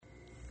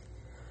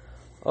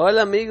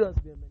Hola amigos,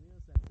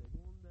 bienvenidos al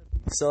segundo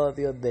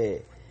episodio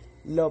de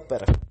Lo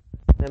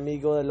Perfecto,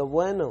 amigo de lo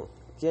bueno.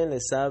 Quien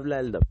les habla,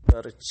 el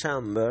doctor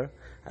Chamber,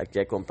 aquí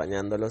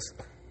acompañándolos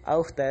a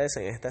ustedes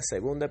en este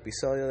segundo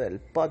episodio del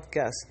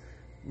podcast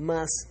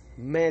más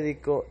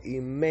médico y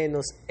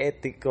menos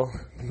ético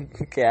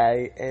que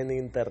hay en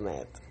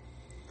internet.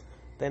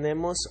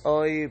 Tenemos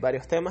hoy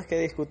varios temas que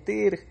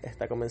discutir,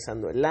 está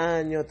comenzando el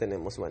año,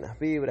 tenemos buenas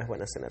vibras,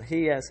 buenas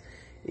energías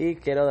y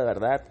quiero de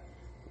verdad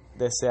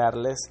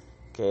desearles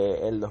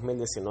que el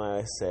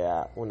 2019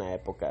 sea una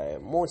época de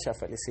mucha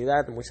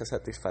felicidad, muchas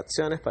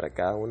satisfacciones para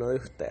cada uno de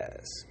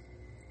ustedes.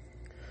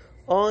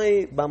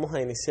 Hoy vamos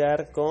a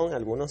iniciar con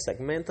algunos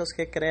segmentos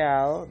que he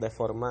creado de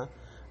forma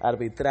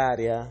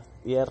arbitraria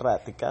y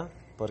errática,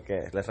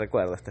 porque les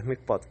recuerdo, este es mi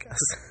podcast.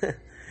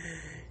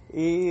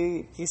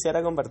 Y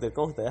quisiera compartir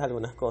con ustedes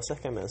algunas cosas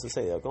que me han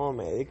sucedido como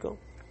médico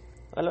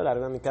a lo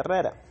largo de mi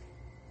carrera.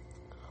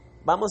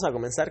 Vamos a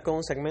comenzar con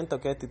un segmento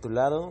que he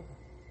titulado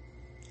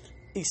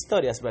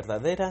Historias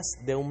verdaderas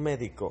de un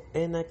médico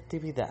en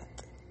actividad.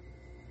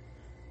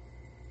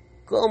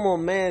 Como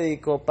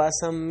médico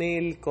pasan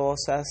mil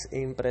cosas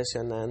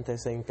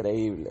impresionantes e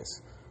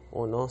increíbles.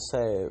 Uno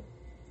se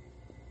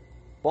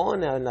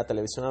pone en la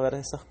televisión a ver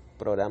esos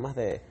programas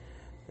de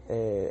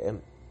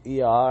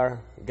ER,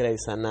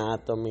 Grey's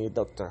Anatomy,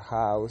 Doctor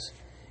House,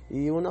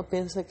 y uno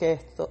piensa que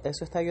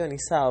eso está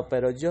guionizado,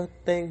 pero yo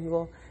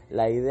tengo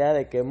la idea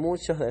de que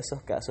muchos de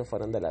esos casos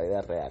fueron de la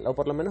vida real, o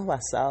por lo menos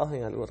basados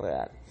en algo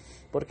real,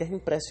 porque es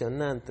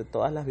impresionante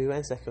todas las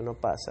vivencias que uno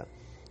pasa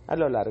a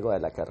lo largo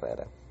de la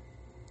carrera.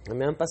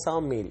 Me han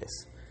pasado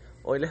miles.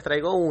 Hoy les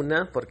traigo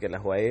una porque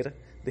las voy a ir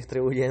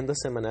distribuyendo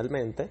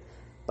semanalmente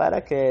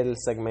para que el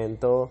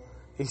segmento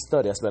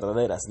Historias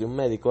verdaderas de un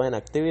médico en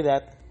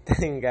actividad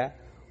tenga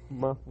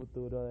más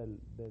futuro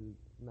del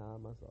nada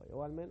más hoy.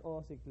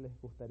 O si les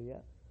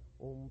gustaría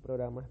un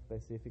programa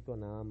específico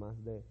nada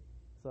más de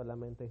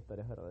solamente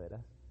historias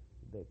verdaderas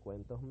de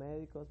cuentos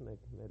médicos, me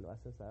lo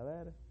hacen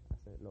saber,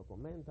 lo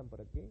comentan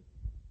por aquí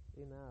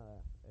y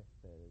nada,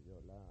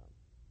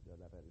 yo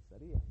la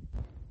realizaría.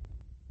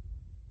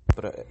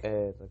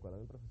 Recuerdo a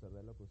mi profesor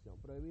de locución,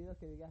 prohibido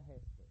que digas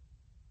esto,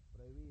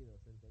 prohibido,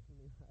 sentía que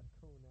me iba a dar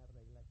con una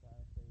regla cada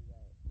vez que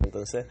diga esto.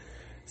 Entonces,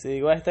 si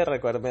digo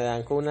me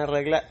dan con una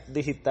regla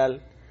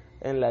digital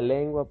en la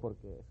lengua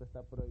porque eso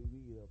está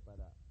prohibido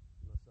para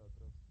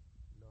nosotros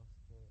los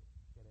que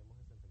queremos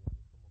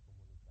desempeñarnos como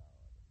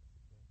comunicadores.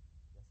 Así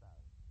que ya saben,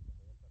 les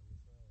doy el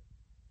permiso de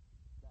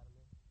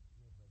darme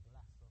mi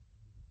reglazo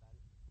digital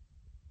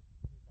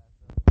en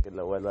caso de que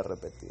lo vuelva a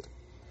repetir.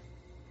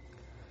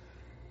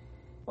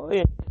 Hoy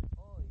en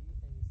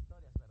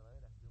Historias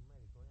verdaderas de un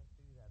médico en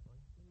actividad, hoy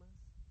estoy más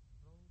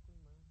ronco y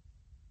más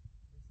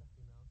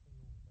desafinado que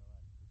nunca,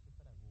 ¿vale? Estoy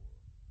súper agudo.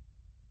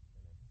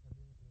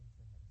 Tenía que hacer mis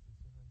ejercicios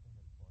antes del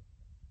podcast.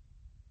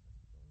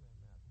 Así que me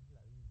da como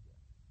ladilla.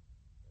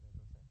 Pero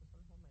entonces estos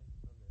son los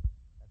momentos donde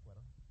te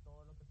acuerdas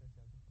todo lo que te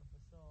decían tus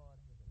profesores,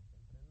 que tienes que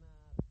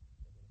entrenar,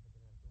 que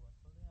tienes que tener tu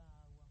vaso de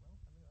agua. Voy a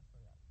buscar mi vaso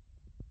de agua.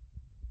 Acompáñenme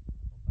a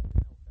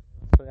buscar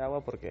mi vaso de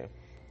agua porque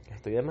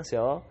estoy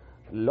demasiado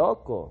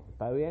loco.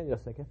 Está bien, yo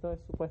sé que esto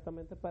es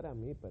supuestamente para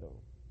mí, pero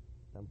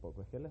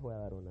tampoco es que les voy a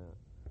dar una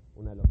locución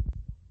tan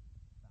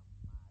mala, o sea,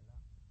 por Dios,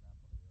 no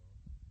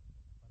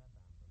es para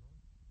tanto,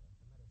 ¿no?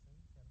 Ustedes se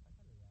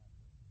merecen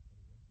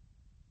cierta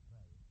calidad,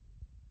 ¿no? Mis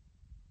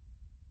queridos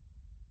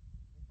radio.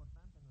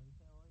 Importante, no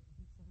dije hoy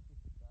mi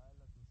certificado de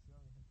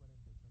locución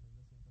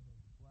es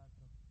el 48.224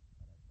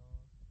 para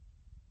todos,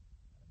 para que lo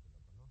conozcan,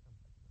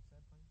 para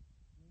que lo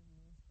sepan. Y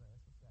mis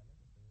redes sociales,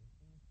 estoy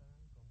en Instagram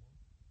como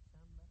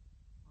chamber_line,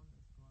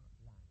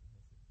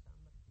 es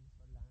decir,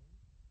 chamber_line.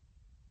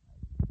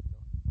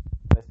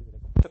 Ahí lo recibiré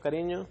con mucho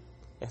cariño.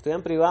 Estoy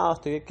en privado,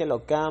 estoy que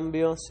lo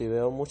cambio. Si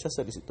veo muchas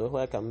solicitudes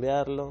voy a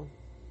cambiarlo.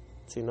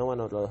 Si no,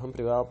 bueno, lo dejo en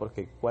privado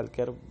porque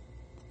cualquier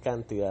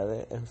cantidad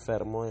de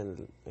enfermo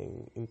en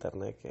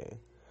internet que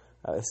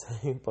a veces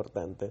es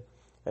importante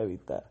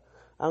evitar.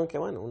 Aunque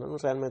bueno, uno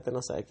realmente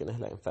no sabe quién es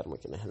el enfermo y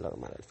quién es el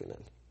normal al final.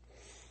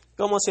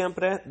 Como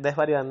siempre,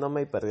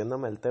 desvariándome y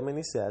perdiéndome el tema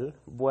inicial,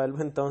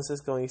 vuelvo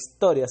entonces con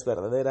historias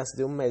verdaderas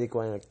de un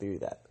médico en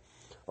actividad.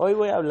 Hoy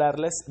voy a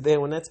hablarles de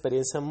una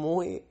experiencia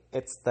muy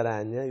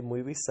extraña y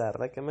muy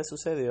bizarra que me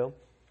sucedió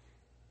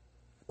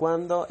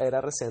cuando era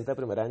reciente el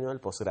primer año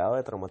del posgrado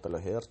de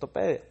traumatología y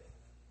ortopedia.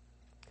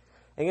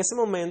 En ese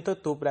momento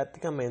tú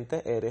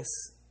prácticamente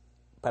eres,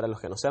 para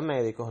los que no sean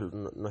médicos,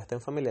 no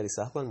estén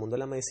familiarizados con el mundo de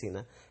la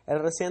medicina, el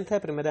residente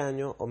de primer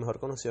año, o mejor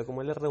conocido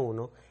como el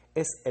R1,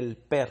 es el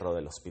perro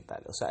del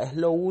hospital. O sea, es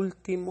lo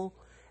último,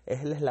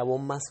 es el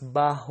eslabón más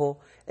bajo,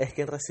 es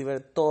quien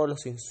recibe todos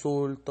los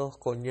insultos,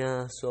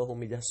 coñazos,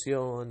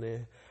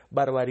 humillaciones,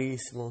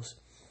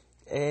 barbarismos.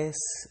 Es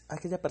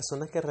aquella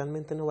persona que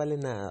realmente no vale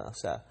nada. O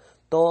sea,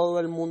 todo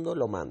el mundo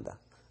lo manda.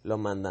 Lo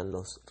mandan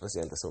los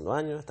residentes de segundo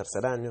año, de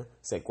tercer año,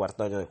 de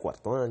cuarto año, de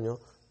cuarto año,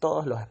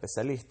 todos los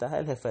especialistas,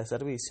 el jefe de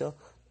servicio,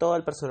 todo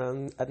el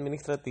personal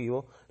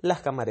administrativo,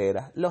 las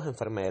camareras, los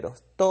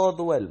enfermeros,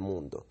 todo el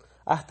mundo,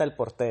 hasta el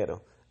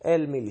portero,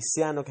 el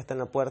miliciano que está en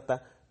la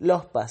puerta,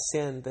 los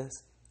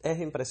pacientes, es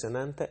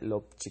impresionante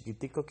lo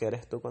chiquitico que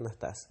eres tú cuando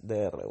estás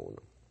de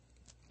R1.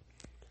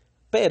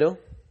 Pero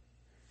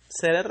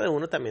ser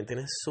R1 también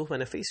tiene sus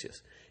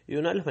beneficios. Y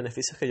uno de los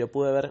beneficios que yo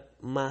pude ver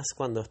más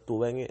cuando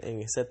estuve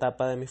en esa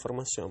etapa de mi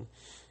formación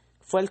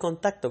fue el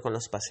contacto con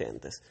los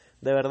pacientes.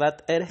 De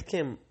verdad, eres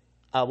quien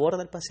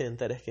aborda al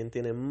paciente, eres quien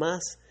tiene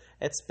más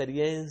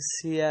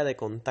experiencia de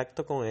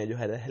contacto con ellos,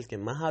 eres el que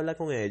más habla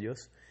con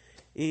ellos.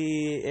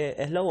 Y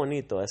es lo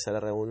bonito de ser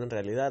R1 en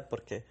realidad,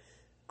 porque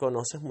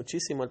conoces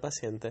muchísimo al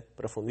paciente,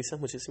 profundizas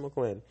muchísimo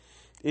con él.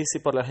 Y si,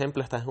 por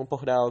ejemplo, estás en un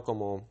posgrado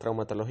como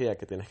traumatología,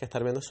 que tienes que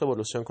estar viendo su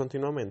evolución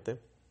continuamente,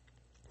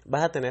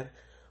 vas a tener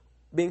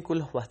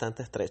vínculos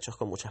bastante estrechos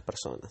con muchas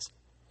personas.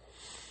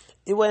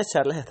 Y voy a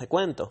echarles este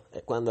cuento.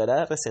 Cuando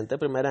era residente de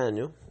primer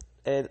año,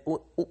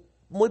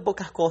 muy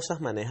pocas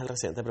cosas maneja el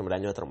residente de primer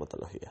año de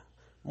traumatología.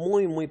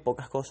 Muy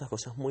pocas cosas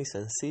muy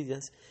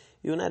sencillas.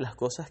 Y una de las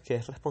cosas que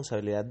es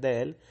responsabilidad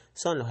de él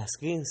son los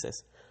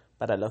esguinces.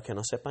 Para los que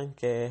no sepan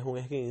qué es un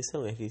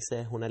esguince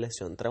es una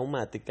lesión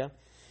traumática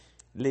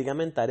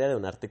ligamentaria de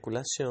una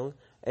articulación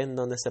en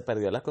donde se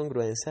perdió la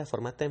congruencia de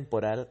forma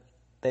temporal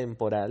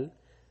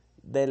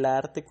de la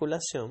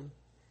articulación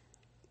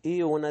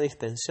y una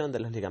distensión de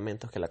los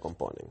ligamentos que la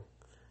componen.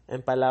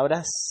 En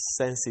palabras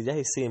sencillas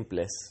y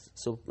simples,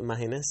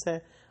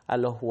 imagínense a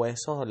los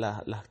huesos,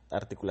 las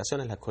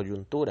articulaciones, las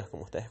coyunturas,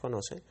 como ustedes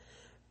conocen,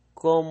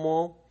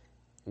 como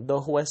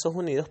dos huesos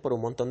unidos por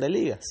un montón de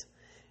ligas.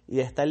 Y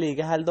estas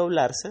ligas, al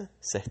doblarse,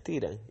 se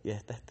estiran. Y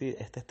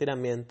este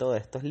estiramiento de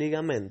estos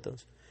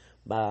ligamentos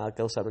va a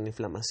causar una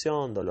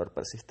inflamación, dolor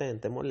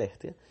persistente,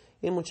 molestia.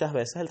 Y muchas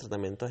veces el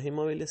tratamiento es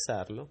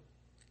inmovilizarlo.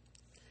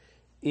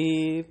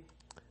 Y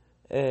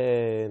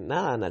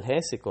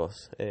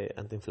analgésicos,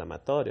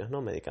 antiinflamatorios,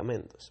 ¿no?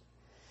 Medicamentos.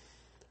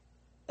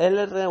 El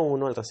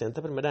R1, el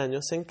residente de primer año,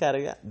 se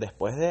encarga,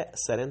 después de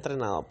ser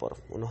entrenado por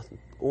unos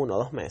 1 o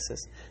 2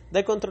 meses,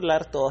 de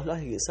controlar todos los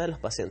esguinces de los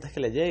pacientes que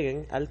le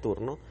lleguen al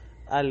turno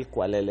al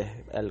cual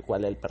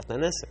él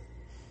pertenece.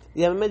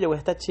 Y a mí me llegó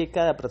esta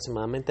chica de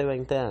aproximadamente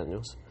 20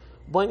 años,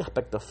 buen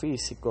aspecto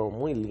físico,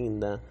 muy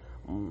linda,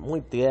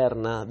 muy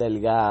tierna,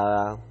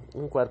 delgada,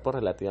 un cuerpo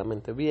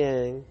relativamente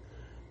bien,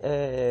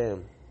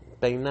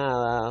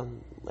 peinada,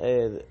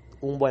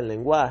 un buen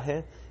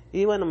lenguaje.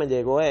 Y bueno, me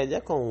llegó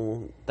ella con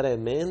un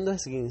tremendo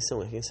esguince,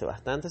 un esguince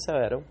bastante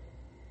severo,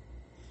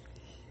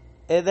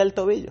 del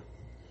tobillo.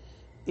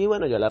 Y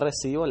bueno, yo la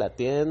recibo, la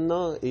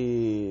atiendo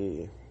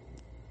y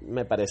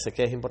me parece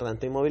que es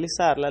importante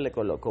inmovilizarla. Le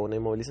coloco una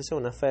inmovilización,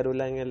 una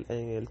férula en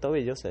el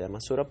tobillo, se llama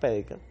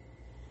suropédica.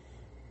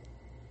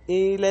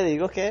 Y le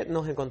digo que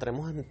nos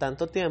encontremos en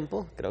tanto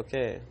tiempo, creo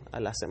que a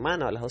la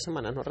semana o a las 2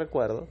 semanas, no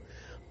recuerdo,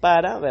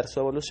 para ver su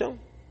evolución.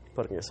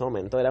 Porque en ese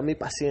momento era mi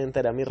paciente,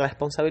 era mi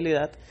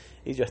responsabilidad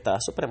y yo estaba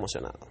súper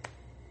emocionado.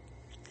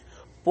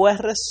 Pues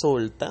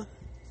resulta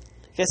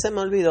que se me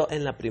olvidó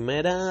en la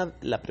primera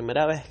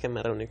vez que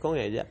me reuní con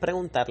ella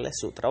preguntarle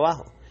su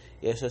trabajo.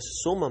 Y eso es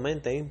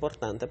sumamente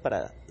importante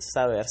para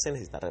saber si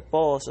necesita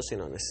reposo, si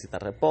no necesita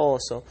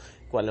reposo,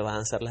 cuáles van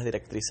a ser las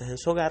directrices en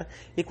su hogar.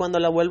 Y cuando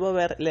la vuelvo a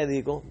ver le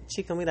digo,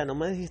 chica, mira, no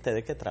me dijiste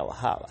de qué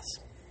trabajabas.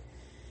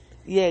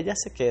 Y ella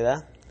se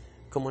queda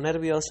como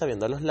nerviosa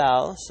viendo a los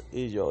lados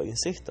y yo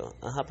insisto,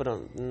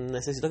 pero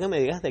necesito que me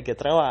digas de qué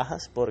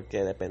trabajas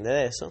porque depende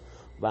de eso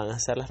van a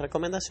ser las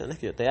recomendaciones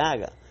que yo te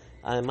haga.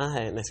 Además,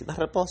 ¿necesitas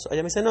reposo?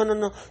 Ella me dice, no,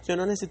 yo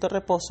no necesito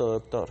reposo,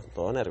 doctor.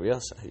 Todo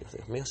nerviosa. Y yo,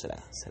 Dios mío, ¿será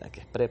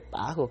que es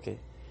prepago? ¿Qué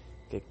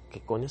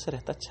coño será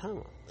esta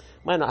chama?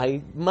 Bueno,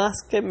 ahí más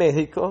que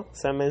médico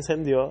se me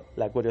encendió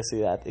la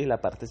curiosidad y la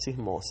parte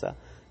chismosa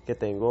que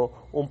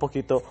tengo un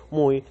poquito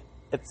muy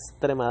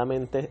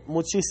extremadamente,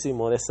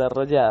 muchísimo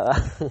desarrollada.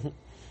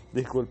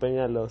 Disculpen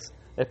a los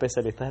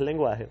especialistas del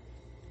lenguaje.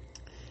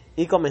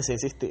 Y comencé a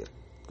insistir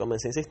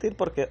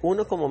porque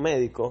uno como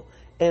médico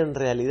en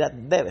realidad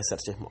debe ser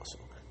chismoso.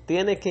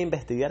 Tiene que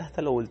investigar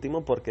hasta lo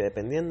último porque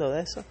dependiendo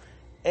de eso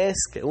es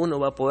que uno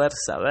va a poder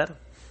saber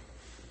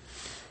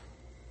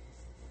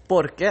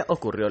por qué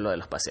ocurrió lo de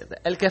los pacientes.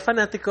 El que es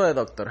fanático de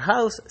Doctor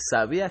House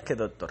sabía que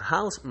Doctor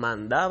House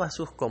mandaba a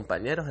sus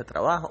compañeros de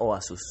trabajo, o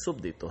a sus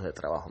súbditos de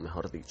trabajo,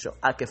 mejor dicho,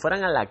 a que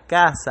fueran a la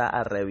casa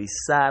a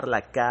revisar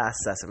la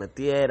casa, se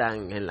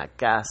metieran en la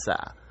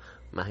casa.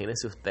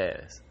 Imagínense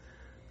ustedes,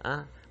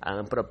 a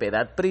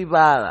propiedad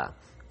privada.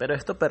 Pero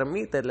esto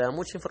le da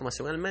mucha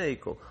información al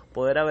médico,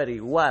 poder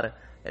averiguar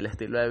el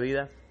estilo de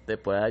vida te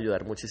puede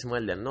ayudar muchísimo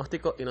en el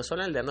diagnóstico, y no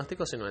solo en el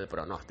diagnóstico, sino en el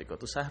pronóstico.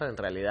 Tú sabes en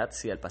realidad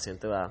si el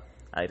paciente va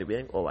a ir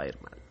bien o va a ir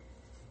mal.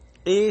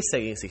 Y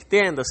seguí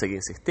insistiendo.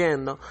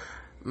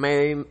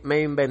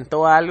 Me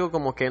inventó algo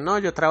como que no,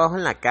 yo trabajo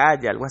en la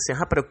calle, algo así.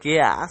 Pero ¿qué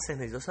haces?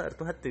 Necesito saber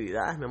tus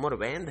actividades, mi amor,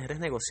 vendes, eres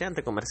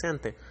negociante,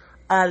 comerciante.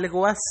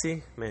 Algo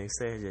así, me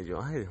dice ella.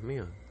 Yo, ay, Dios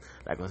mío,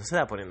 la cosa se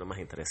va poniendo más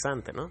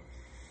interesante, ¿no?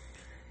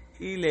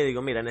 Y le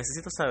digo, mira,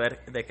 necesito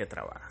saber de qué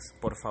trabajas.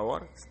 Por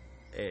favor,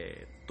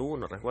 tú,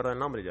 no recuerdo el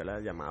nombre, yo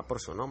la llamaba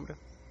por su nombre.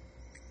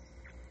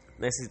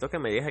 Necesito que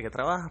me digas de qué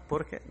trabajas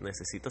porque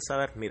necesito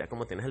saber, mira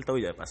cómo tienes el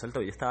tobillo. De paso, el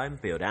tobillo estaba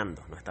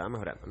empeorando, no estaba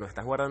mejorando. No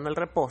estás guardando el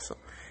reposo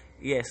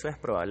Y eso es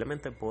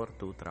probablemente por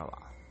tu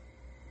trabajo.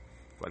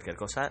 Cualquier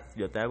cosa,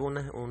 yo te hago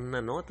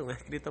una nota, un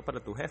escrito para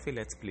tu jefe y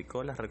le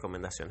explico las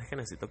recomendaciones que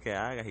necesito que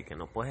hagas y que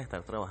no puedes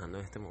estar trabajando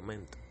en este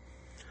momento.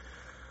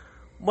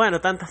 Bueno,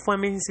 tantas fue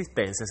mi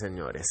insistencia,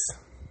 señores,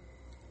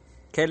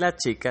 que la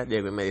chica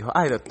llegó y me dijo: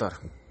 ay, doctor,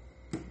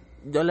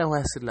 yo le voy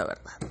a decir la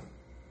verdad.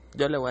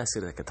 Yo le voy a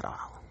decir de qué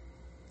trabajo.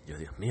 Yo,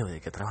 Dios mío, ¿de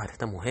qué trabaja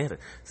esta mujer?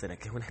 ¿Será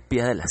que es una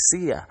espía de la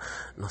CIA?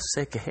 No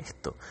sé qué es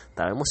esto.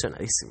 Estaba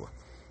emocionadísimo.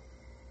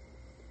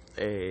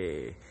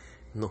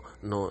 No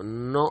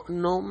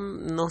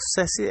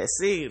sé si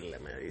decirle,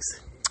 me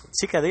dice.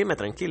 Chica, dime,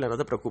 tranquila, no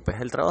te preocupes.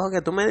 El trabajo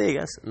que tú me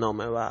digas no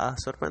me va a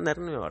sorprender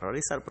ni me va a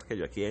horrorizar, porque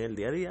yo aquí en el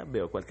día a día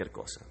veo cualquier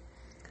cosa.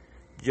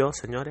 Yo,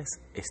 señores,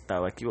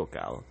 estaba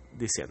equivocado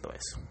diciendo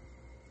eso.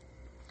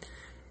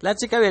 La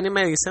chica viene y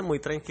me dice muy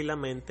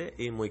tranquilamente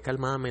y muy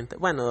calmadamente: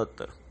 bueno,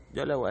 doctor,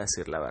 yo le voy a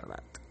decir la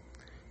verdad.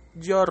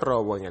 Yo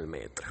robo en el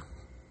metro.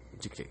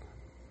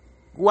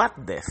 What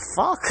the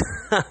fuck?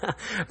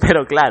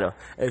 Pero claro,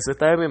 eso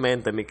está en mi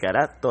mente, mi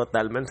cara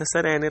totalmente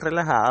serena y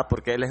relajada,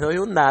 porque les doy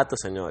un dato,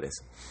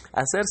 señores.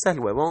 Hacerse el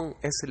huevón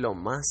es lo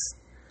más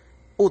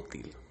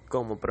útil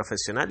como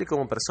profesional y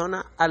como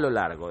persona a lo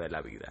largo de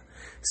la vida.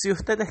 Si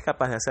usted es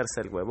capaz de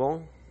hacerse el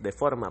huevón de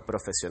forma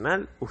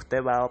profesional, usted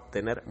va a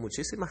obtener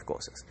muchísimas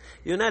cosas.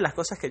 Y una de las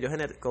cosas que yo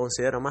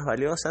considero más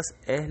valiosas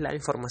es la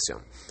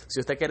información. Si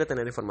usted quiere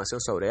tener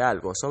información sobre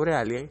algo o sobre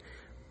alguien,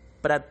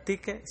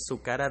 practique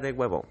su cara de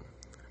huevón.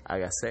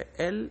 Hágase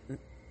el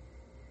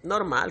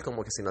normal,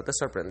 como que si no te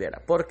sorprendiera.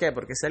 ¿Por qué?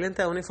 Porque si alguien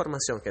te da una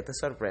información que te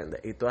sorprende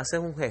y tú haces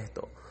un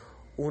gesto,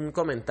 un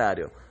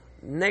comentario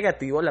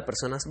negativo, la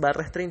persona va a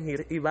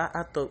restringir y va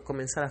a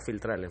comenzar a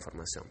filtrar la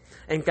información.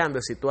 En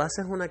cambio, si tú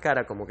haces una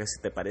cara como que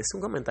si te parece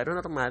un comentario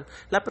normal,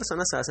 la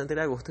persona se va a sentir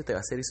a gusto y te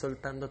va a seguir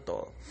soltando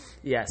todo.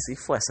 Y así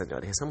fue,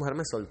 señores. Esa mujer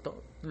me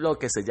soltó lo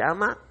que se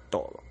llama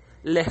todo.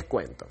 Les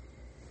cuento.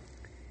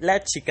 La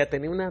chica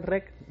tenía una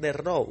red de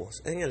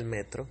robos en el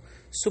metro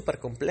súper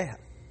compleja.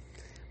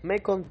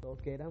 Me contó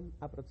que eran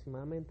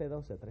aproximadamente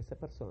 12 o 13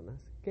 personas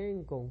que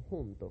en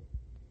conjunto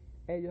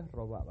ellos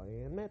robaban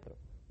en el metro.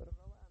 Pero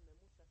robaban de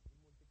muchas y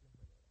múltiples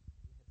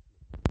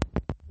maneras.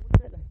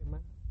 Una de las que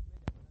más me llamó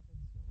la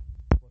atención,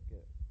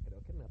 porque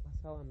creo que me ha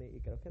pasado a mí y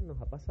creo que nos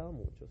ha pasado a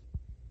muchos,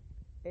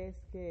 es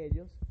que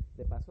ellos,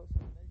 de paso,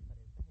 son de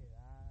diferentes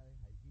edades.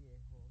 Hay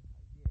viejos,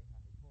 hay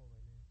viejas, hay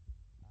jóvenes,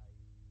 hay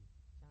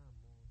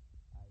chamos,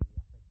 hay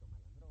aspecto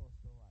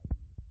malandroso, hay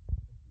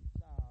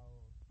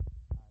desdichados,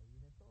 hay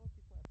de todo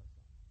tipo de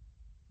personas.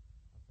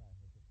 O sea,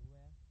 desde que tú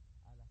veas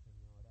a la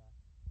señora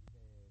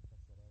de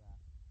tercera edad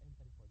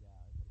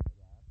emperifollada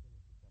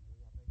significa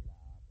muy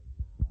arreglada,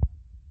 peinada,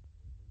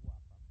 muy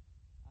guapa,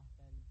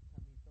 hasta el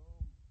chamito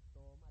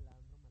todo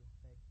malandro, mal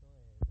aspecto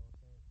de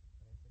 12, 13,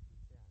 15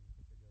 años,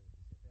 qué sé yo,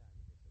 17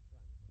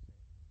 años, 18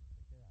 años, no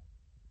sé qué edad.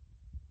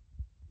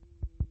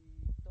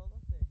 Y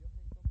todos ellos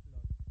en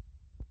complot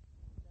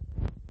se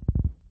reúnen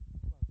en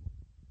un vagón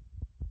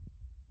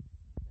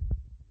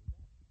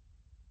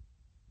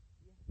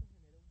y esto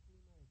genera un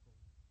clima de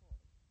confort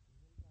en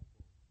el vagón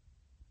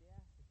que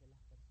hace que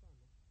las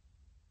personas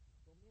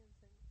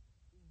comiencen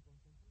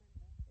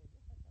inconscientemente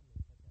ellos a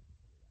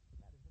también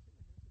sacar su celular. Claro,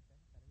 entonces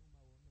imagínense ustedes estar en un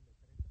vagón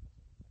donde 13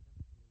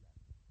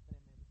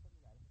 personas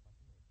sacan su celular, tremendos celulares, de paso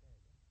me dice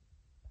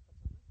ella.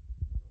 Las personas,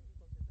 uno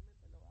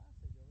inconscientemente lo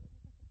hace. Yo veo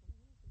muchas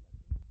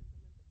personas en el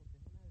celular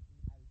inconscientemente porque es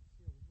una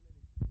adicción,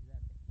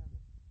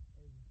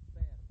 es una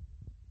necesidad.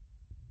 Estamos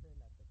enfermos de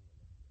la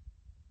tecnología.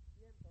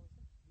 Y entonces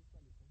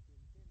visualizan quién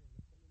tiene los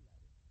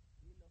celulares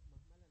y los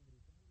más malandritos del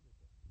grupo los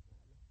persiguen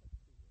y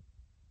los roban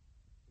afuera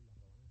o los roban dentro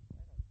de las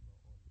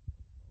instalaciones de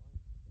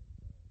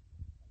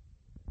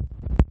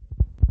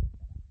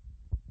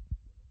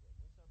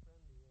yo me quedé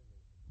muy sorprendido y le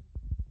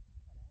dije: para eso, le digo.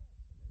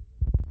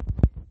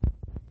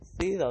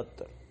 Sí,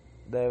 doctor,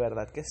 de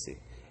verdad que sí.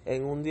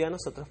 En un día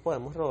nosotros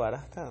podemos robar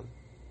hasta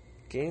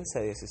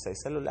 15, 16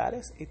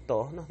 celulares y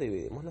todos nos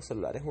dividimos los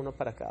celulares uno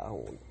para cada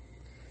uno.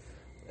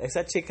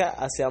 Esa chica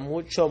hacía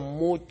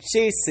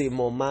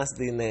muchísimo más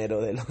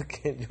dinero de lo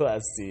que yo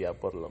hacía,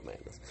 por lo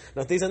menos.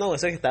 No estoy diciendo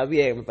eso que está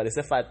bien, me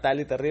parece fatal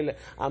y terrible.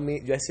 A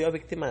mí, yo he sido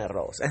víctima de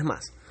robos. Es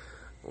más,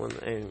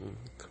 en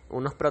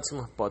unos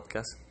próximos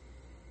podcasts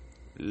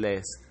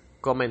les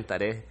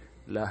comentaré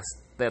las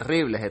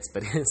terribles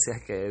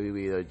experiencias que he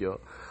vivido yo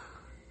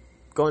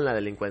con la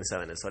delincuencia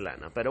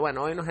venezolana. Pero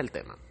bueno, hoy no es el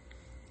tema.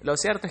 Lo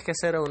cierto es que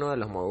ese era uno de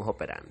los modus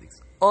operandi.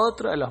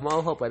 Otro de los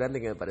modus operandi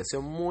que me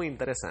pareció muy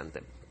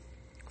interesante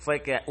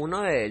fue que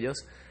uno de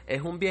ellos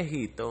es un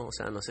viejito, o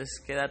sea, no sé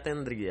qué edad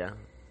tendría,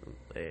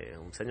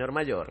 un señor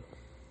mayor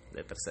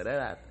de tercera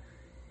edad,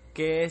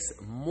 que es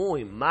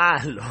muy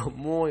malo,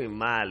 muy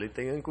malo. Y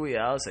tengan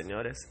cuidado,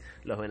 señores,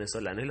 los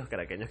venezolanos y los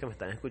caraqueños que me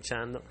están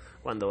escuchando,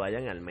 cuando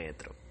vayan al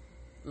metro.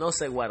 No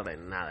se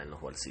guarden nada en los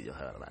bolsillos,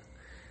 de verdad.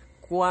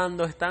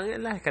 Cuando están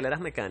en las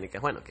escaleras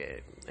mecánicas, bueno,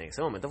 que en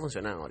ese momento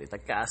funcionaban, ahorita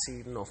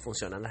casi no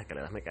funcionan las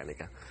escaleras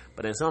mecánicas,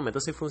 pero en ese momento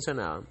sí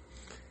funcionaban.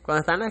 Cuando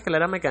estaban en las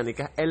escaleras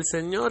mecánicas, el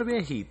señor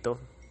viejito,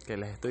 que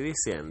les estoy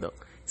diciendo,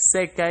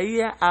 se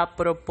caía a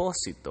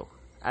propósito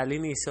al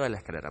inicio de la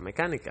escalera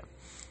mecánica,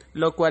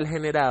 lo cual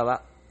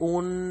generaba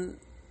una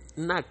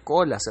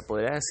cola, se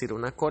podría decir,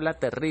 una cola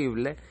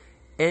terrible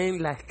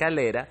en la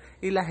escalera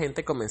y la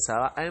gente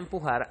comenzaba a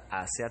empujar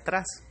hacia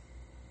atrás.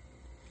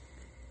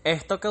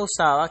 Esto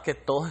causaba que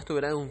todos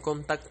estuvieran en un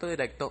contacto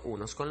directo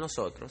unos con los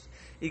otros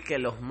y que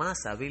los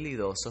más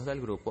habilidosos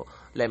del grupo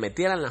le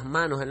metieran las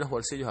manos en los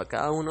bolsillos a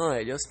cada uno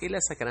de ellos y le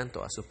sacaran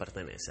todas sus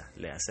pertenencias,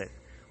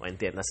 o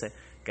entiéndase,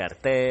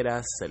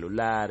 carteras,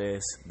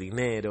 celulares,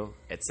 dinero,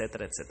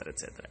 etcétera, etcétera,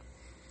 etcétera.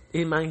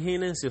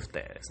 Imagínense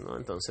ustedes, ¿no?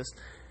 Entonces,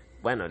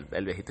 bueno,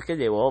 el viejito es que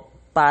llevó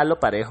palo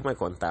parejo, me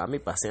contaba mi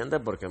paciente,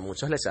 porque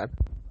muchos le echaban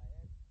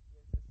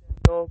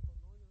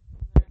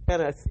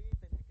cara así,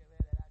 tenía que ver,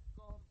 era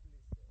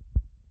cómplice.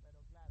 Pero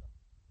claro,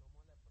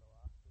 ¿cómo le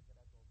probabas tú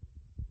que era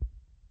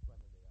cómplice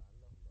cuando llegaban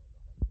los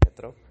del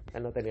metro?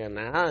 Él no tenía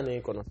nada,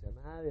 ni conocía a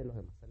nadie, los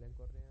demás salían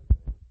corriendo.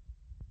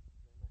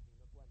 Me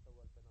imagino cuánto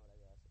golpe no habrá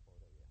llevado ese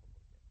pobre viejo,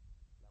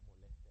 porque la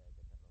molestia de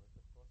que te roben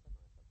tus cosas no es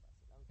tan fácil.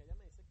 Aunque ella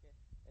me dice que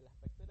el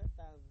aspecto era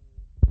tan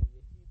de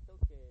viejito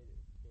que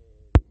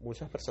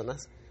muchas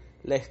personas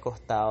les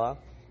costaba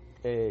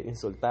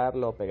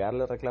insultarlo,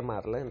 pegarle,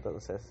 reclamarle.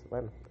 Entonces,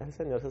 bueno, ese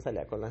señor se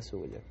salía con la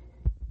suya.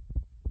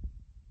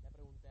 Le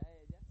pregunté a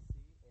ella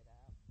si era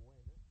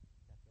buena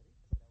cacerita,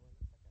 si era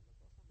buena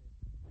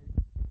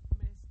sacando cosas.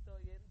 Me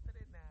estoy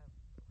entrenando.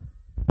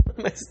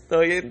 Me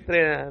estoy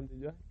entrenando. Y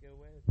yo, qué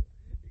bueno.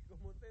 ¿Y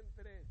cómo te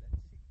entrenas,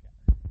 chica?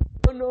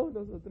 No,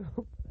 nosotros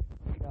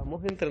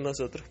vamos entre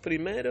nosotros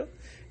primero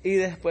y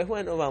después,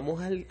 bueno,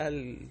 vamos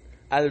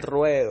al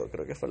ruedo,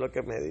 creo que fue lo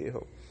que me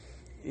dijo.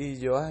 Y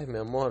yo, ay, mi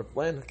amor,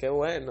 bueno, qué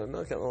bueno,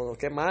 ¿no?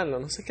 Qué malo,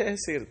 no sé qué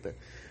decirte.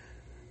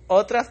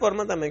 Otra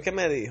forma también que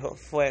me dijo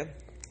fue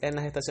en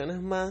las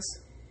estaciones más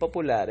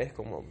populares,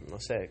 como, no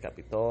sé,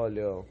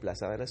 Capitolio,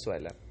 Plaza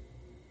Venezuela,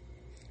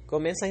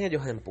 comienzan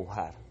ellos a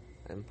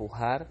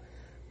empujar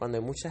cuando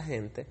hay mucha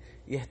gente,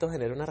 y esto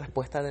genera una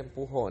respuesta de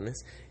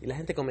empujones, y la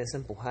gente comienza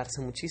a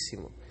empujarse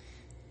muchísimo.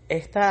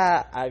 Esta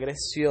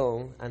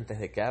agresión, antes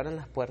de que abran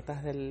las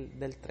puertas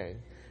del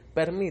tren,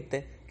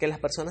 permite que las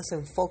personas se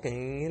enfoquen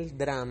en el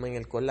drama, en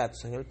el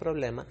colapso, en el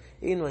problema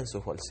y no en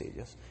sus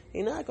bolsillos.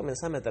 Y nada,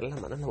 comienzan a meterle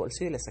las manos en los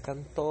bolsillos y le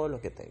sacan todo lo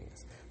que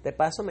tengas. De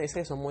paso me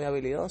dicen que son muy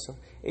habilidosos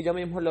y yo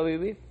mismo lo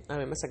viví. A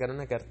mí me sacaron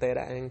una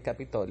cartera en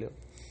Capitolio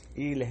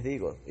y les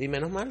digo, y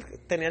menos mal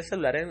tenía el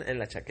celular en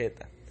la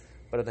chaqueta,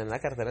 pero tenía la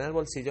cartera en el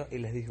bolsillo y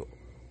les digo,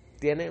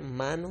 tiene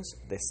manos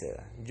de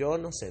seda. Yo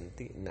no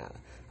sentí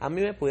nada. A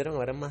mí me pudieron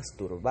haber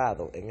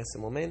masturbado en ese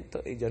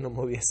momento y yo no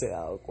me hubiese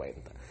dado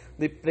cuenta.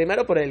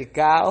 Primero por el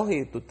caos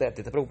y a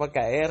ti te preocupa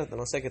caer,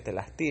 no sé, que te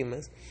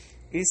lastimes.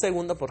 Y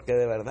segundo porque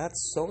de verdad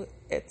son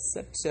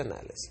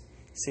excepcionales.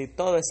 Si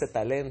todo ese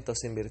talento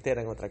se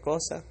invirtiera en otra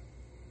cosa,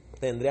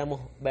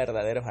 tendríamos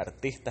verdaderos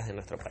artistas en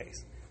nuestro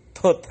país.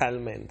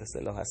 Totalmente,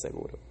 se los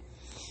aseguro.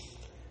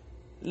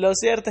 Lo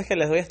cierto es que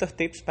les doy estos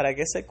tips para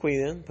que se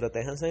cuiden,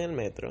 protéjanse en el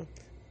metro.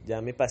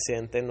 Ya mi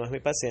paciente no es mi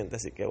paciente,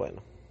 así que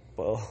bueno,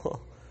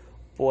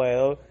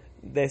 puedo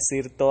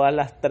decir todas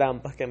las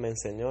trampas que me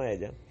enseñó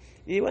ella.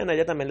 Y bueno,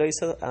 ella también lo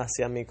hizo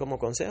hacia mí como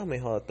consejo. Me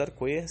dijo, doctor,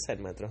 cuídese, el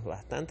metro es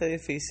bastante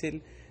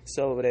difícil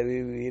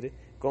sobrevivir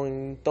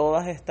con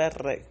toda esta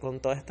red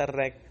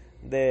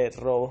de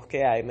robos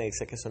que hay. Me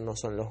dice que esos no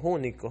son los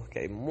únicos, que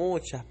hay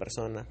muchas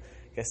personas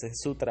que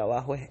su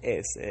trabajo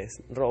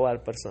es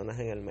robar personas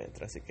en el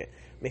metro. Así que,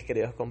 mis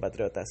queridos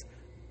compatriotas,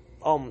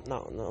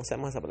 no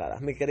usemos esa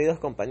palabra, mis queridos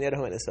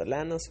compañeros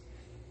venezolanos,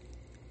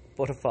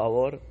 por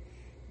favor,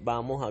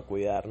 vamos a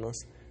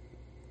cuidarnos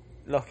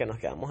los que nos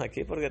quedamos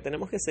aquí, porque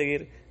tenemos que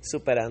seguir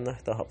superando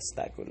estos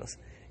obstáculos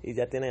y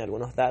ya tienen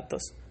algunos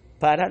datos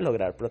para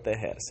lograr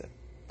protegerse.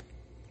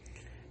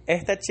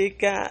 Esta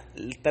chica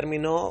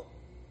terminó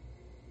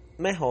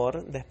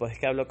mejor después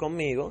que habló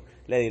conmigo,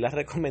 le di las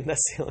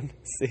recomendaciones,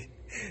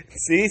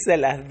 sí, se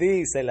las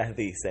di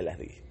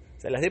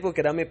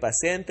porque era mi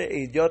paciente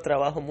y yo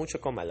trabajo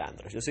mucho con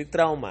malandros, yo soy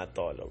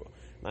traumatólogo.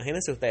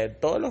 Imagínense ustedes,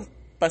 todos los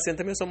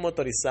pacientes míos son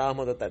motorizados,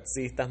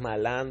 mototaxistas,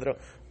 malandros.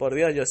 Por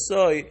Dios, yo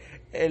soy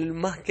el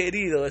más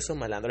querido de esos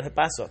malandros. De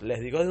paso, les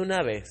digo de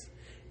una vez,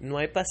 no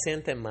hay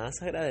paciente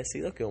más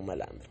agradecido que un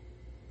malandro.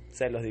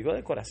 Se los digo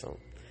de corazón.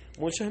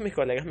 Muchos de mis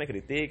colegas me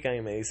critican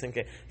y me dicen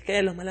que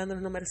los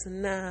malandros no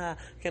merecen nada,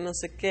 que no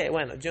sé qué.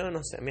 Bueno, yo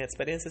no sé, mi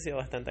experiencia ha sido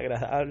bastante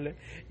agradable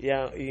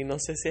y no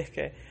sé si es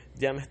que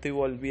ya me estoy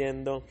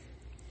volviendo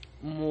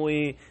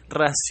muy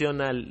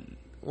racional,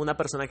 una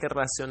persona que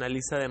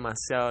racionaliza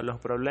demasiado los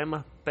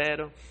problemas,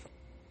 pero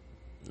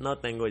no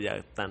tengo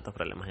ya tantos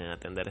problemas en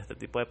atender este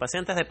tipo de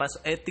pacientes. De paso,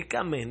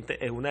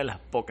 éticamente es una de las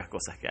pocas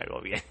cosas que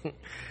hago bien.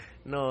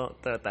 No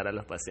tratar a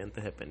los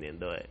pacientes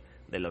dependiendo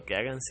de lo que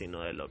hagan,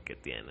 sino de lo que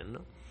tienen,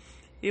 ¿no?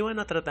 Y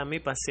bueno, traté a mi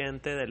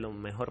paciente de lo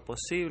mejor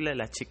posible.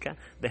 La chica,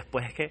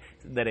 después que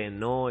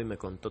drenó y me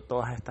contó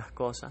todas estas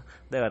cosas,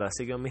 de verdad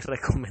siguió mis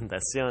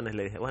recomendaciones.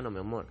 Le dije, bueno, mi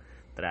amor,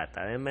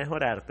 trata de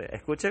mejorarte.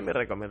 Escuchen mi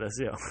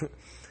recomendación.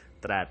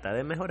 trata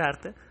de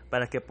mejorarte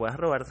para que puedas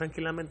robar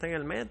tranquilamente en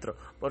el metro,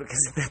 porque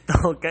si te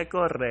toca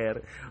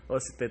correr o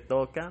si te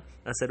toca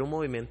hacer un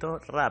movimiento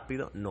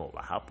rápido, no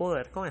vas a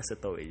poder con ese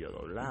tobillo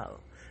doblado.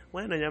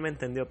 Bueno, ya me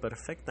entendió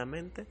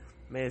perfectamente,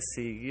 me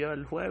siguió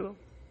el juego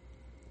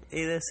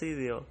y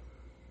decidió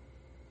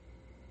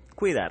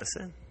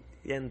cuidarse.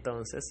 Y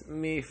entonces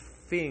mi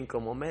fin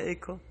como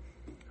médico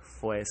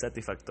fue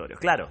satisfactorio.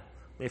 Claro,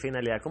 mi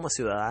finalidad como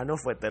ciudadano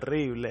fue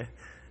terrible,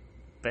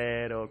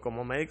 pero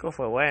como médico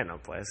fue bueno,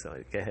 pues,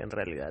 que es en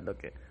realidad lo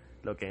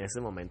que en ese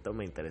momento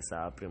me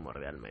interesaba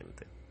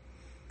primordialmente.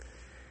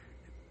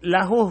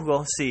 La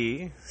juzgo,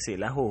 sí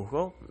la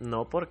juzgo,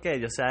 no porque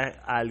yo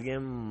sea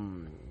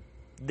alguien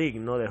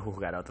digno de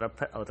juzgar a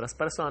otras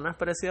personas,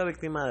 pero he sido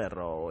víctima de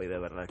robo y de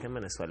verdad que en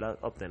Venezuela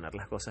obtener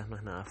las cosas no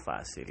es nada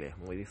fácil, es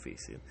muy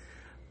difícil.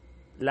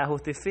 ¿La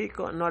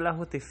justifico? No la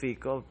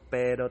justifico,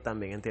 pero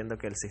también entiendo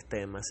que el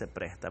sistema se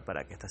presta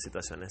para que estas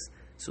situaciones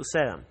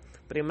sucedan.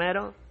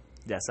 Primero,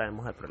 ya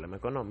sabemos el problema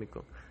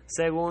económico.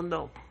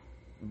 Segundo,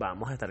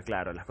 vamos a estar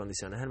claros, las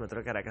condiciones del metro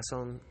de Caracas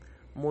son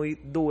muy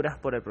duras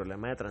por el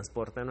problema de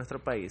transporte de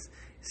nuestro país.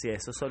 Si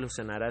eso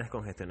solucionara,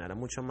 descongestionara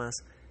mucho más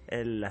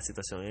la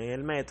situación en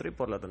el metro y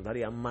por lo tanto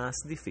haría más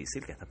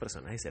difícil que estas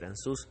personas hicieran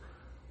sus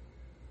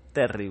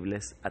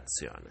terribles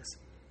acciones.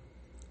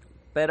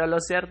 Pero lo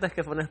cierto es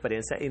que fue una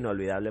experiencia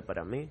inolvidable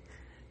para mí.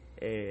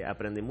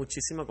 Aprendí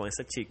muchísimo con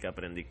esa chica.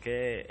 Aprendí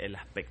que el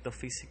aspecto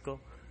físico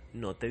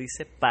no te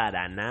dice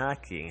para nada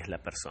quién es la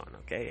persona,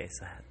 ¿okay?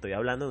 Estoy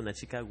hablando de una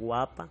chica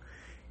guapa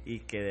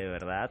y que de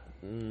verdad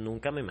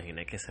nunca me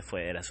imaginé que ese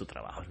era su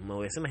trabajo. Me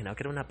hubiese imaginado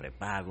que era una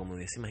prepago, me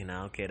hubiese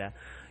imaginado que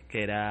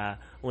era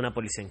una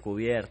policía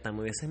encubierta,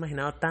 me hubiese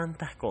imaginado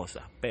tantas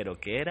cosas, pero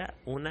que era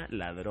una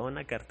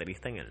ladrona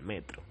carterista en el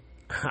metro.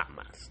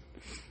 Jamás.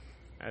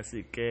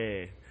 Así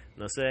que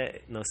no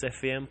se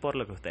fíen por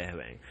lo que ustedes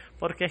ven,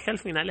 porque es que al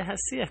final es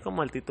así, es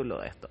como el título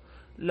de esto: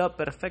 lo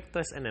perfecto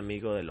es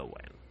enemigo de lo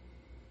bueno.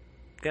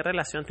 ¿Qué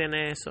relación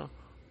tiene eso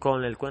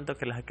con el cuento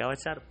que les acabo de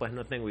echar? Pues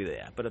no tengo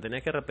idea, pero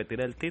tenía que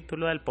repetir el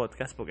título del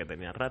podcast porque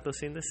tenía rato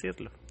sin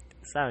decirlo.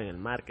 Saben, el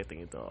marketing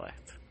y todo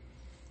esto.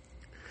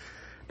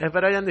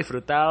 Espero hayan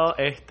disfrutado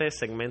este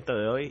segmento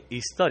de hoy: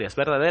 Historias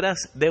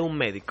verdaderas de un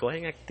médico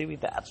en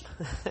actividad.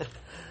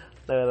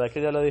 De verdad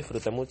que yo lo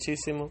disfruté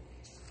muchísimo.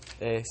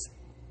 Es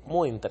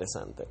muy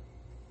interesante.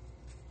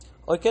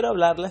 Hoy quiero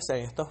hablarles en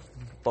estos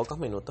pocos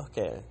minutos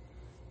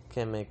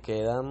que me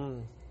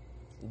quedan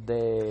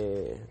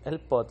de el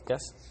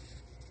podcast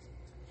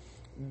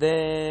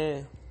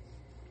de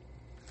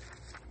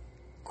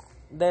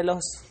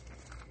los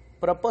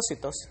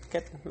propósitos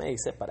que me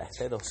hice para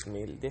este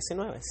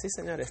 2019. Sí,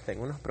 señores,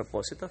 tengo unos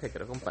propósitos que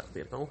quiero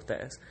compartir con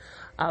ustedes,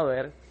 a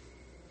ver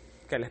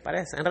qué les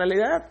parece. En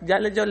realidad,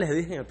 yo les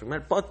dije en el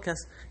primer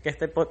podcast que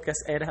este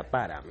podcast era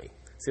para mí.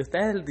 Si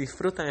ustedes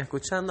disfrutan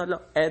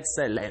escuchándolo,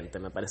 excelente,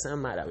 me parece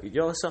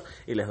maravilloso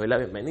y les doy la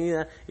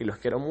bienvenida y los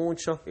quiero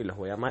mucho y los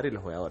voy a amar y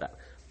los voy a adorar.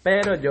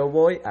 Pero yo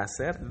voy a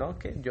hacer lo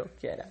que yo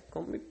quiera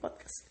con mi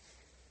podcast.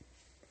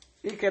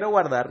 Y quiero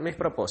guardar mis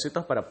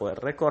propósitos para poder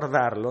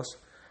recordarlos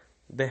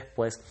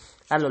después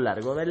a lo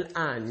largo del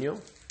año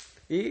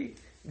y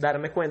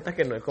darme cuenta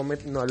que no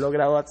he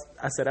logrado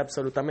hacer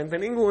absolutamente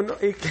ninguno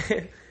y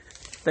que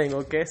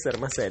tengo que ser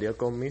más serio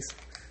con mis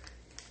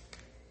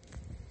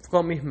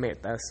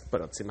metas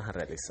próximas a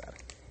realizar.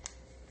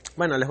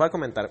 Bueno, les voy a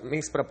comentar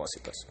mis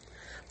propósitos.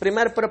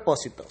 Primer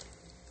propósito.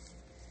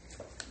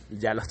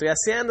 Ya lo estoy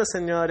haciendo,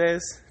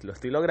 señores. Lo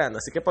estoy logrando.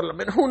 Así que por lo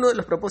menos uno de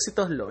los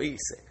propósitos lo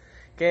hice,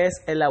 que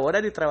es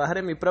elaborar y trabajar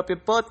en mi propio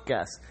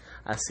podcast.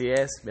 Así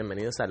es.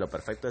 Bienvenidos a Lo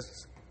Perfecto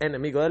es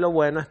Enemigo de lo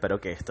Bueno.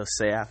 Espero que esto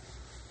sea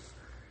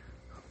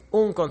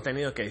un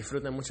contenido que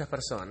disfruten muchas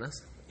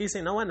personas. Y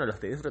si no, bueno, lo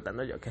estoy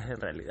disfrutando yo, que es en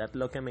realidad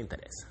lo que me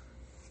interesa.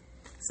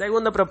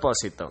 Segundo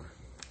propósito: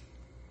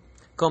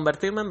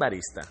 convertirme en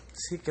barista.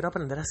 Sí, quiero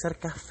aprender a hacer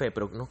café,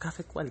 pero no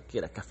café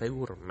cualquiera, café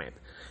gourmet.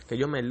 Que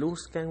yo me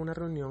luzca en una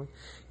reunión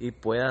y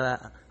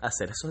pueda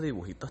hacer esos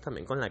dibujitos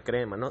también con la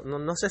crema.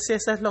 No sé si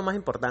eso es lo más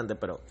importante,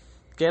 pero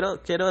quiero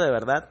de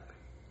verdad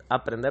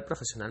aprender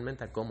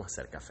profesionalmente a cómo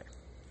hacer café.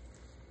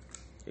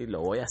 Y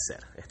lo voy a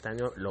hacer. Este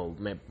año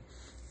me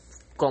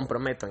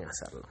comprometo en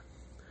hacerlo.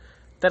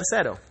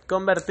 Tercero,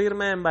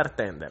 convertirme en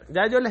bartender.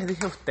 Ya yo les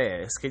dije a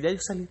ustedes que ya yo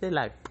salí de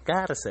la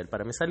cárcel.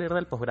 Para mí salir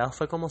del posgrado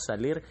fue como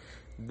salir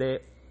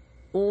de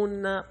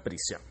una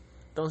prisión.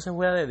 Entonces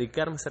voy a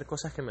dedicarme a hacer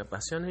cosas que me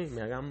apasionen y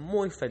me hagan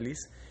muy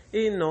feliz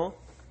y no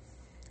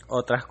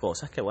otras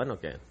cosas que, bueno,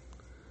 que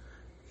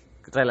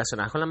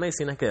relacionadas con la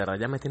medicina, que de verdad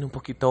ya me tiene un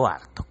poquito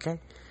harto, ¿ok?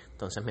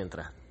 Entonces,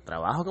 mientras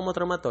trabajo como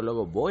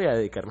traumatólogo, voy a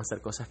dedicarme a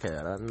hacer cosas que de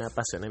verdad me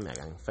apasionen y me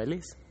hagan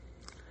feliz.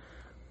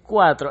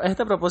 4.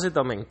 Este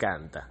propósito me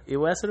encanta y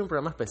voy a hacer un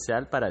programa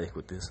especial para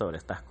discutir sobre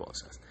estas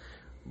cosas.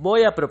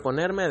 Voy a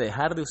proponerme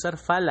dejar de usar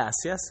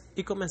falacias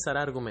y comenzar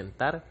a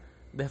argumentar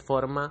de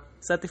forma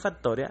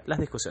satisfactoria las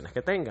discusiones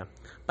que tenga.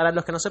 Para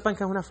los que no sepan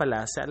qué es una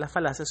falacia, las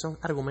falacias son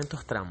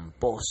argumentos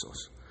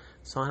tramposos.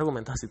 Son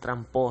argumentos así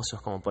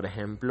tramposos, como por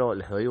ejemplo,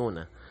 les doy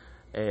una: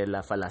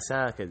 la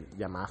falacia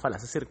llamada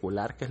falacia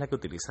circular, que es la que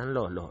utilizan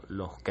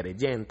los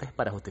creyentes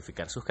para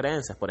justificar sus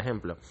creencias. Por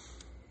ejemplo,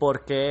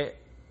 ¿por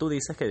qué tú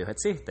dices que Dios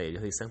existe? Y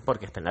ellos dicen,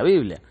 porque está en la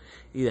Biblia.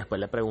 Y después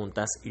le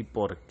preguntas, ¿y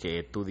por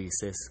qué tú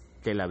dices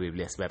que la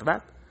Biblia es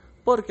verdad?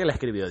 Porque la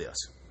escribió Dios.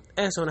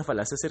 Eso es una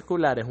falacia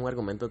circular, es un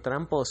argumento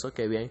tramposo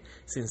que, bien,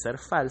 sin ser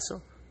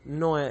falso,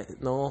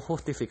 no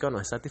justifica o no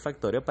es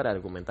satisfactorio para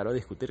argumentar o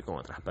discutir con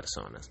otras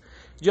personas.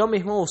 Yo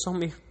mismo uso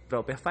mis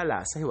propias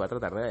falacias y voy a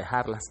tratar de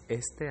dejarlas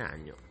este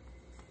año.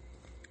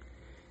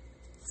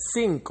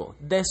 5.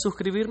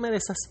 Desuscribirme de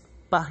esas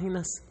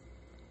páginas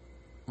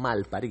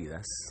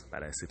malparidas,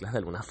 para decirlas de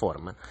alguna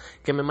forma,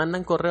 que me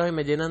mandan correos y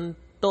me llenan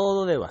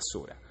todo de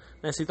basura.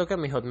 Necesito que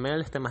mi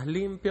Hotmail esté más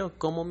limpio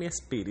como mi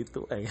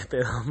espíritu en este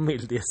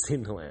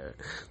 2019.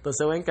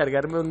 Entonces voy a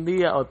encargarme un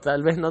día, o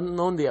tal vez no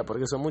un día,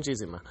 porque son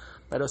muchísimas,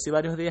 pero sí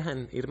varios días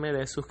en irme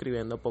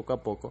desuscribiendo poco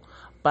a poco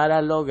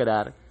para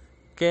lograr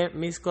que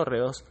mis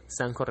correos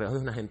sean correos de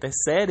una gente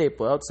seria y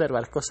pueda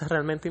observar cosas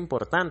realmente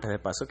importantes. De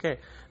paso que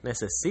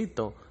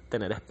necesito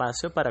tener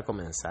espacio para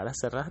comenzar a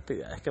hacer las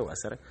actividades que voy a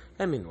hacer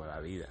en mi nueva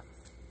vida.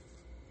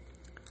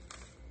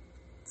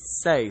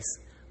 6.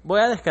 Voy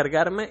a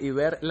descargarme y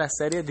ver la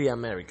serie The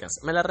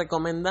Americans. Me la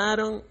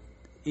recomendaron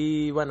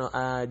y bueno,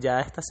 ya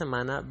esta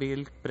semana vi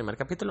el primer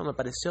capítulo. Me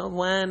pareció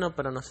bueno,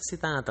 pero no sé si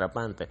tan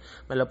atrapante.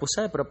 Me lo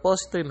puse de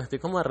propósito y me estoy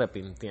como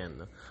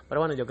arrepintiendo.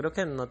 Pero bueno, yo creo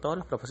que no todos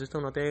los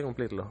propósitos uno tiene que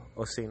cumplirlos.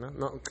 ¿O sí, no?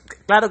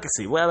 Claro que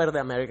sí, voy a ver The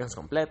Americans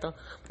completo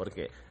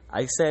porque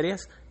hay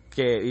series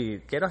y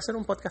quiero hacer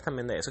un podcast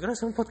también de eso. Quiero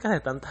hacer un podcast de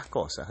tantas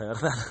cosas, de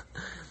verdad.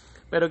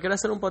 Pero quiero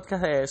hacer un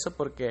podcast de eso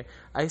porque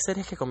hay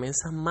series que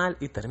comienzan mal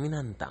y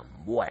terminan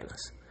tan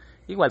buenas.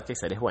 Igual que hay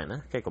series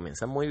buenas que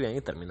comienzan muy bien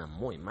y terminan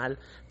muy mal.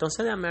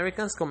 Entonces The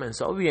Americans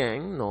comenzó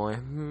bien, no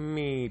es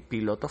mi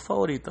piloto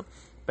favorito,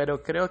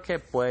 pero creo que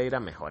puede ir a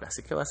mejor,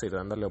 así que voy a seguir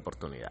dándole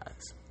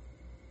oportunidades.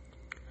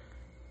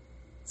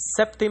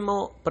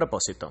 7º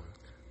propósito.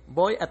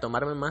 Voy a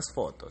tomarme más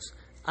fotos.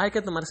 Hay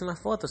que tomarse más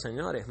fotos,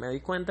 señores. Me di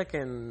cuenta que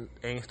en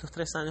estos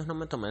 3 años no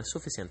me tomé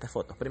suficientes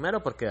fotos.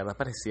 Primero porque de verdad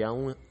parecía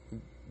un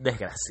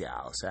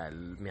desgraciado. O sea,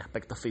 mi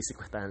aspecto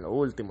físico estaba en lo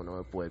último, no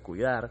me pude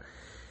cuidar.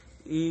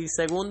 Y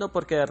segundo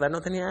porque de verdad no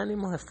tenía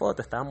ánimos de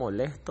foto. Estaba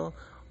molesto,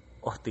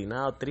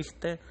 obstinado,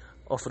 triste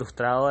o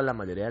frustrado la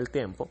mayoría del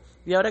tiempo.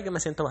 Y ahora que me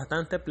siento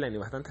bastante pleno y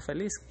bastante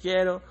feliz,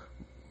 quiero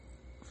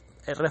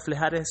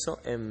reflejar eso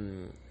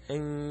en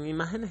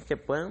imágenes que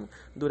puedan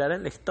durar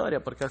en la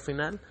historia. Porque al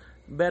final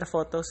ver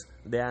fotos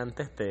de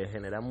antes te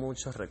genera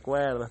muchos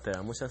recuerdos, te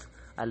da muchas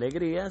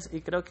alegrías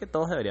y creo que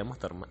todos deberíamos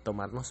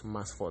tomarnos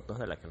más fotos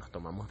de las que nos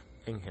tomamos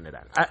en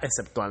general,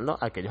 exceptuando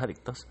aquellos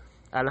adictos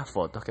a las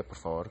fotos, que por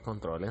favor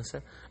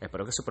contrólense.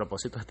 Espero que su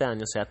propósito este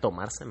año sea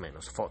tomarse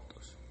menos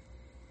fotos.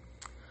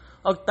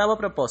 8º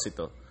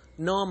propósito,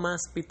 no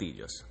más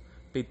pitillos.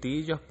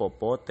 Pitillos,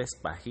 popotes,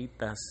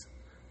 pajitas,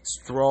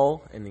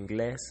 straw en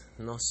inglés,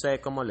 no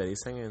sé cómo le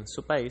dicen en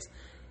su país.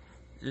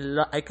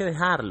 Hay que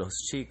dejarlos,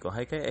 chicos.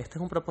 Este es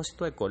un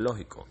propósito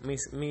ecológico.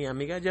 Mi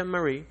amiga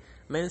Jean-Marie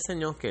me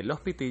enseñó que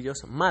los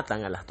pitillos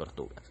matan a las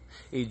tortugas.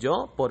 Y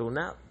yo, por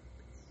una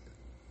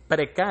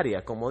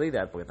precaria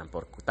comodidad, porque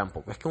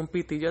tampoco es que un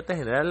pitillo te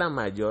genera la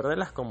mayor de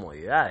las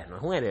comodidades, no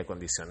es un aire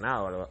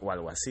acondicionado o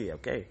algo así,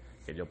 ¿ok?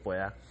 Que yo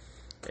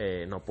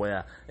no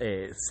pueda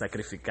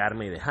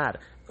sacrificarme y dejar.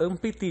 Un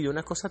pitillo,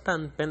 una cosa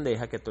tan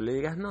pendeja que tú le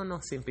digas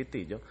no, sin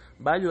pitillo,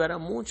 va a ayudar a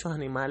muchos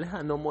animales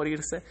a no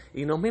morirse.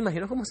 Y no me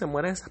imagino cómo se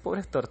mueren esas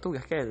pobres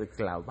tortugas que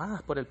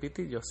clavadas por el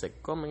pitillo, se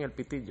comen el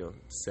pitillo,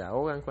 se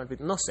ahogan con el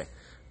pitillo, no sé.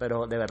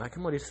 Pero de verdad que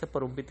morirse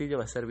por un pitillo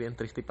va a ser bien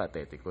triste y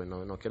patético y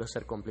no quiero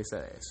ser cómplice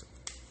de eso.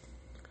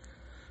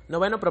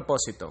 9º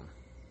propósito,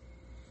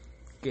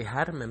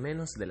 quejarme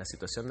menos de la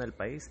situación del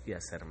país y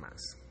hacer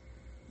más.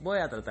 Voy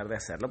a tratar de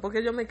hacerlo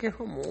porque yo me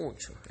quejo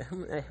mucho.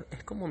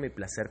 Es como mi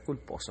placer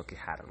culposo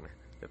quejarme.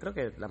 Yo creo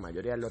que la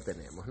mayoría lo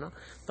tenemos, ¿no?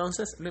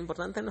 Entonces, lo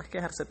importante no es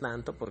quejarse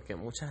tanto porque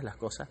muchas de las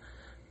cosas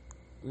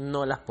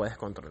no las puedes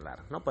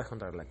controlar. No puedes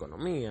controlar la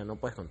economía, no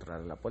puedes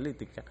controlar la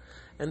política.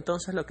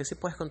 Entonces, lo que sí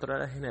puedes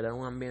controlar es generar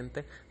un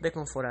ambiente de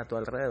confort a tu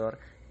alrededor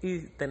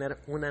y tener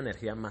una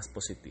energía más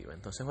positiva.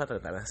 Entonces voy a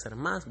tratar de hacer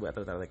más, voy a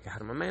tratar de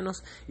quejarme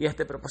menos y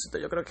este propósito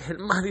yo creo que es el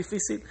más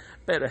difícil,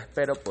 pero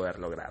espero poder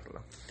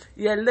lograrlo.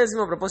 Y el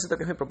 10º propósito,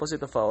 que es mi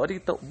propósito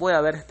favorito, voy a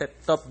ver este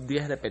top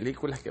 10 de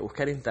películas que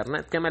busqué en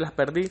internet, que me las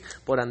perdí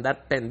por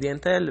andar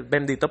pendiente del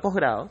bendito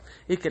posgrado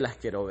y que las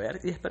quiero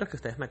ver y espero que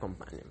ustedes me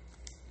acompañen.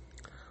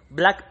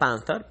 Black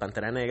Panther,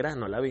 Pantera Negra,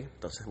 no la vi,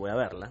 entonces voy a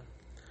verla.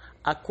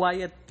 A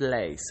Quiet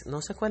Place,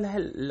 no sé cuál es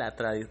la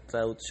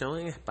traducción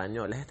en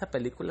español. Es esta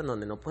película en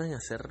donde no pueden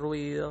hacer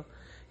ruido,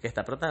 que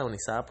está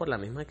protagonizada por la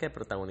misma que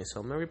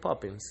protagonizó Mary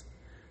Poppins,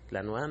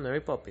 la nueva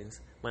Mary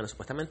Poppins. Bueno,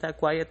 supuestamente A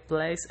Quiet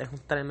Place es un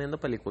tremendo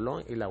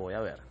peliculón y la voy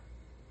a ver.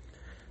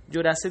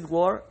 Jurassic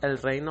World, El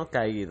Reino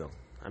Caído.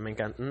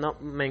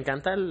 Me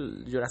encanta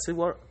el Jurassic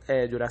World,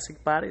 Jurassic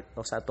Park,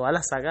 o sea, toda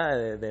la saga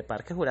de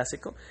Parque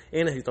Jurásico,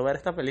 y necesito ver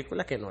esta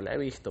película que no la he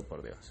visto,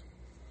 por Dios.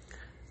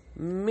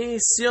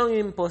 Misión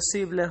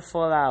Imposible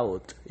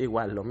Fallout.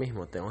 Igual, lo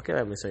mismo, tengo que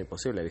ver Misión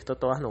Imposible. He visto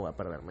todas, no voy a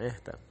perderme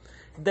esta.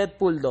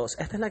 Deadpool 2,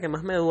 esta es la que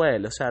más me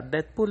duele. O sea,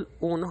 Deadpool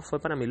 1 fue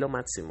para mí lo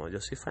máximo.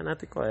 Yo soy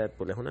fanático de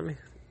Deadpool, es uno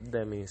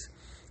de mis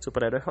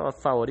superhéroes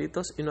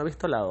favoritos y no he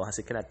visto la 2,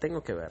 así que la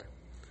tengo que ver.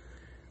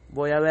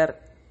 Voy a ver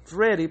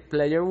Ready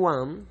Player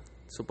One.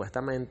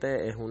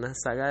 Supuestamente es una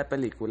saga de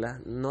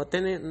películas. No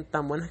tiene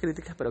tan buenas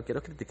críticas, pero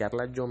quiero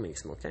criticarla yo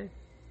mismo, ¿ok?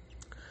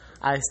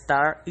 A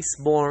Star is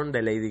Born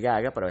de Lady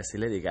Gaga, para ver si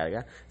Lady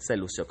Gaga se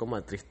lució como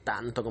actriz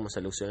tanto como se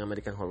lució en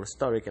American Horror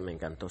Story, que me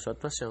encantó su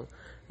actuación.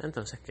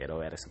 Entonces quiero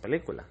ver esa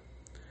película.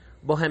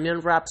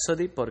 Bohemian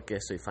Rhapsody,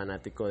 porque soy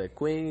fanático de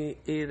Queen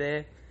y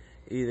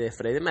de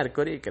Freddie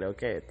Mercury, y creo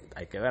que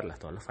hay que verlas.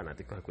 Todos los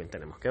fanáticos de Queen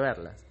tenemos que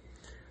verlas.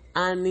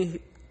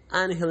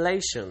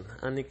 Annihilation,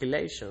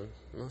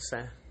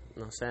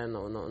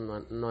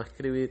 no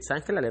escribí.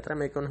 Saben que la letra de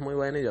médico no es muy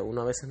buena y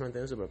uno a veces no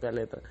entiende su propia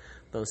letra.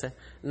 Entonces,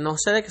 no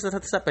sé de qué se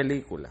trata esa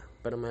película,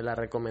 pero me la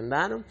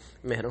recomendaron,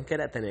 me dijeron que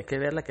tenía que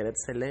verla, que era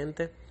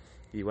excelente,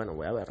 y bueno,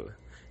 voy a verla.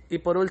 Y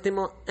por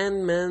último,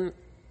 Ant-Man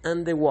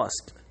and the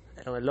Wasp,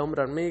 el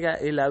hombre hormiga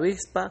y la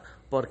avispa,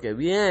 porque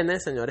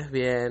viene, señores,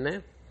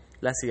 viene.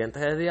 La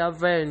siguiente es The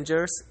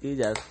Avengers, y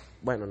ya,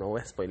 bueno, no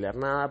voy a spoilear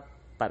nada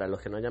para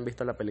los que no hayan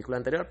visto la película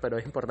anterior, pero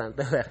es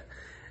importante ver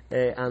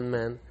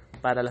Ant-Man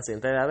para la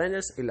siguiente de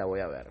Avengers y la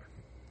voy a ver.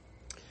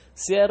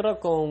 Cierro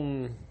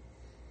con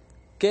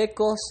 ¿qué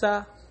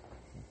cosa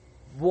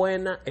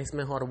buena es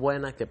mejor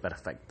buena que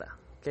perfecta?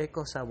 ¿Qué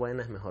cosa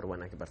buena es mejor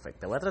buena que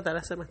perfecta? Voy a tratar de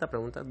hacerme esta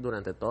pregunta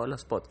durante todos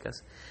los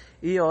podcasts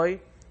y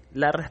hoy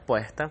la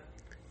respuesta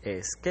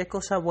es ¿qué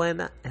cosa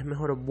buena es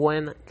mejor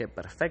buena que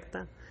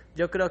perfecta?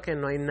 Yo creo que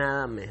no hay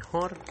nada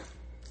mejor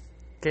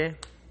que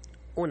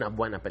una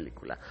buena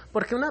película,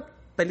 porque una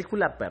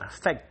película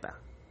perfecta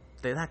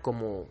te da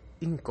como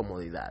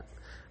incomodidad.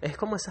 Es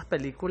como esas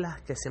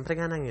películas que siempre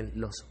ganan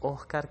los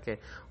Oscar, que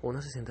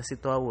uno se siente así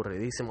todo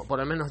aburridísimo. Por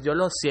lo menos yo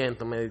lo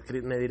siento, me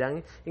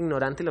dirán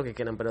ignorante y lo que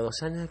quieran, pero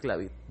 12 años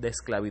de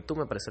esclavitud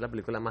me parece la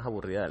película más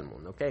aburrida del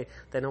mundo, ¿ok?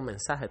 Tiene un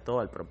mensaje,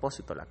 todo el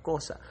propósito, la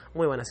cosa,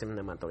 muy buena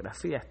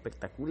cinematografía,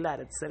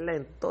 espectacular,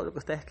 excelente, todo lo que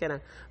ustedes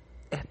quieran,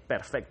 es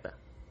perfecta.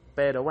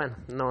 Pero bueno,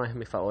 no es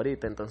mi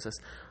favorita,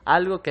 entonces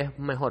algo que es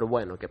mejor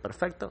bueno que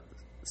perfecto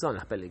son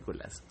las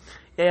películas.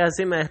 Y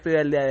así me despido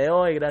el día de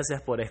hoy.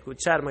 Gracias por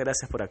escucharme,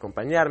 gracias por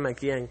acompañarme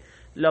aquí en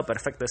Lo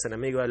Perfecto es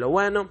Enemigo de lo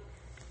Bueno.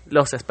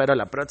 Los espero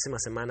la próxima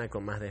semana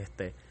con más de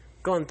este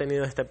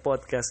contenido, de este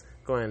podcast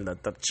con el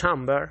Dr.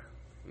 Chamber,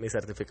 mi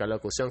certificado de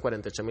locución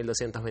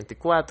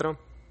 48224.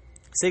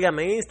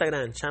 Síganme en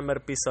Instagram,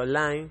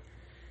 chamberpieceonline,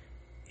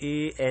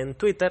 y en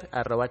Twitter,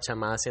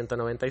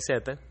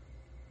 @chamada197.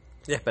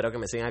 Y espero que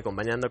me sigan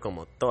acompañando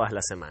como todas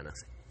las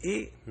semanas.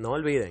 Y no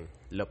olviden,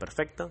 lo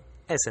perfecto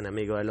es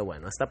enemigo de lo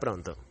bueno. Hasta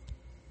pronto.